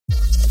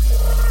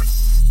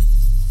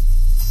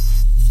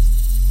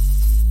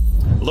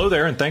Hello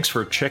there, and thanks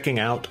for checking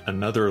out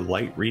another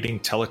Light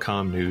Reading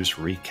Telecom News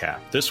recap.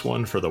 This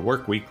one for the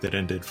work week that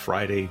ended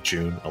Friday,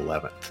 June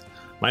 11th.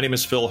 My name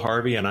is Phil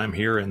Harvey, and I'm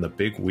here in the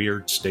big,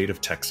 weird state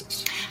of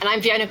Texas. And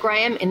I'm Fiona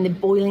Graham in the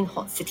boiling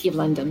hot city of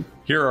London.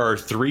 Here are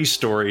 3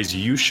 stories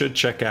you should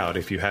check out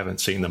if you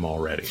haven't seen them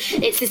already.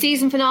 It's the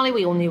season finale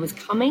we all knew was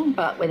coming,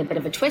 but with a bit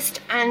of a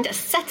twist and a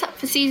setup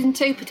for season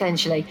 2,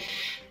 potentially.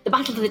 The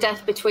battle to the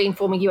death between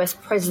former US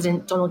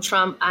President Donald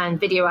Trump and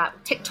video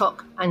app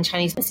TikTok and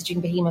Chinese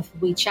messaging behemoth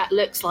WeChat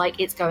looks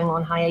like it's going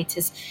on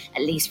hiatus,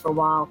 at least for a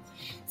while.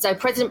 So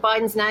President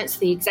Biden's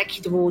announced the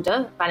executive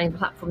order banning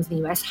platforms in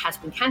the US has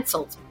been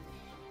cancelled.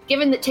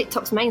 Given that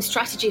TikTok's main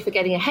strategy for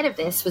getting ahead of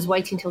this was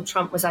waiting until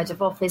Trump was out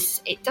of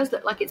office, it does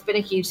look like it's been a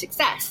huge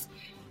success.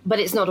 But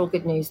it's not all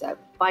good news, though.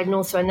 Biden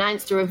also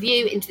announced a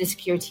review into the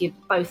security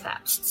of both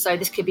apps. So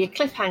this could be a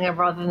cliffhanger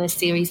rather than a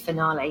series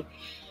finale.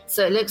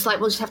 So it looks like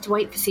we'll just have to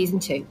wait for season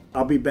 2.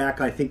 I'll be back.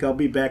 I think I'll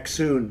be back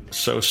soon.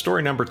 So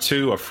story number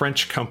 2, a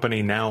French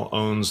company now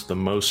owns the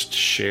most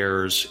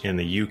shares in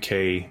the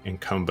UK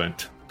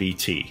incumbent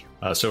BT.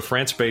 So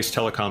France-based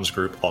telecoms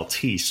group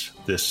Altice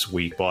this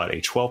week bought a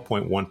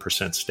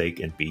 12.1% stake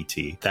in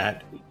BT.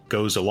 That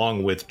goes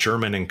along with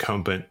German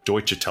incumbent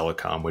Deutsche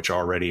Telekom, which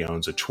already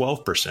owns a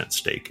 12%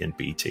 stake in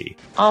BT.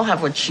 I'll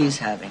have what she's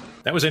having.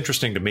 That was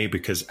interesting to me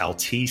because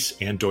Altice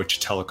and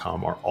Deutsche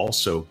Telekom are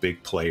also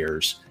big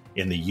players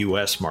in the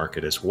U.S.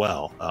 market as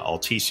well.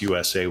 Altice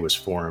USA was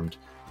formed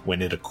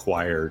when it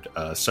acquired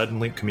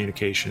Suddenlink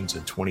Communications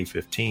in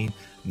 2015,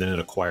 and then it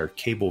acquired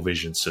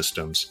Cablevision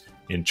Systems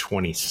in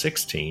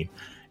 2016.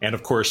 And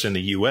of course, in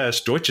the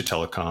U.S., Deutsche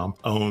Telekom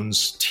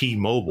owns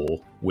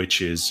T-Mobile,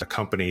 which is a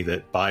company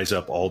that buys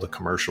up all the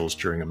commercials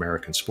during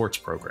American sports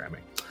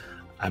programming.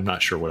 I'm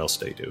not sure what else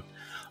they do.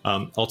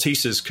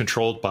 Altice is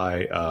controlled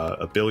by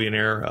a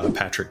billionaire,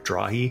 Patrick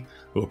Drahi,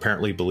 who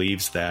apparently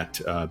believes that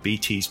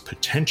BT's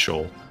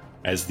potential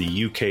as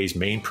the UK's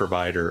main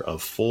provider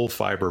of full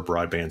fiber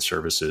broadband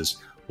services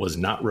was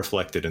not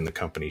reflected in the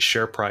company's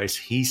share price.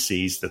 He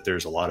sees that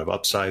there's a lot of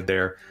upside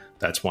there.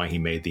 That's why he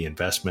made the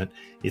investment.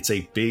 It's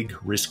a big,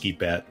 risky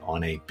bet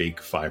on a big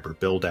fiber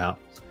build-out.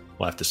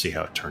 We'll have to see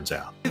how it turns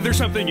out. There's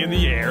something in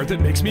the air that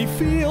makes me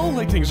feel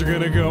like things are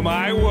going to go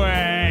my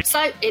way.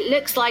 So it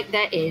looks like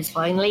there is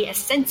finally a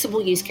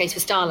sensible use case for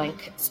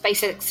Starlink,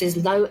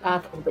 SpaceX's low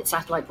Earth orbit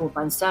satellite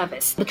broadband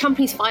service. The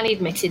company's finally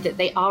admitted that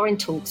they are in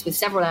talks with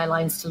several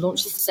airlines to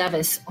launch the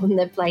service on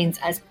their planes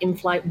as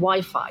in-flight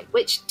Wi-Fi,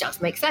 which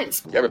does make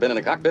sense. You ever been in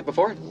a cockpit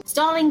before?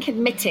 Starlink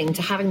admitting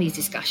to having these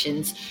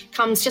discussions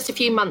comes just a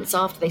few months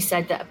after they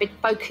said that a big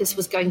focus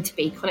was going to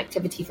be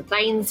connectivity for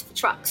planes, for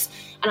trucks,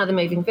 and other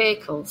moving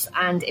vehicles.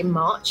 And in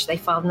March, they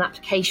filed an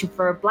application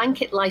for a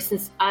blanket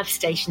license Earth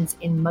Stations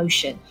in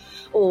Motion,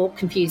 or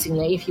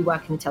confusingly, if you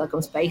work in the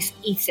telecom space,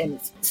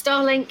 eSIMs.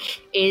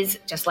 Starlink is,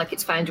 just like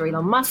its founder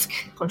Elon Musk,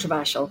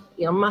 controversial.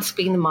 Elon Musk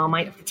being the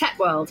Marmite of the tech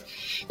world.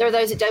 There are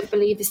those that don't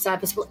believe the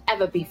service will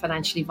ever be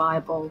financially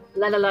viable,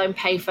 let alone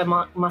pay for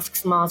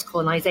Musk's Mars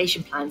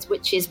colonization plans,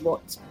 which is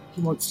what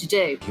he wants to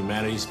do.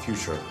 Humanity's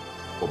future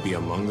will be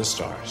among the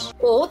stars.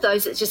 Or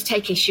those that just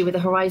take issue with the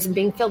horizon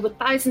being filled with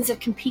thousands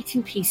of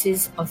competing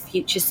pieces of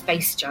future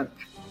space junk.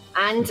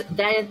 And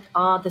there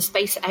are the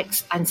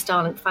SpaceX and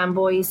Starlink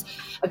fanboys,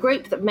 a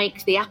group that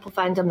make the Apple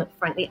fandom look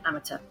frankly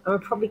amateur, and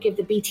would probably give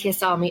the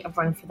BTS army a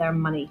run for their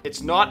money.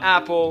 It's not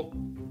Apple,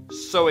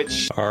 so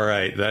it's... All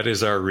right, that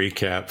is our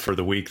recap for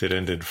the week that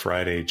ended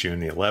Friday, June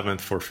the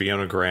 11th. For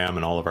Fiona Graham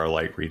and all of our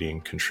Light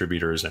Reading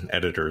contributors and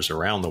editors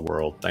around the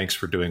world, thanks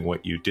for doing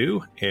what you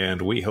do,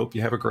 and we hope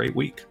you have a great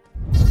week.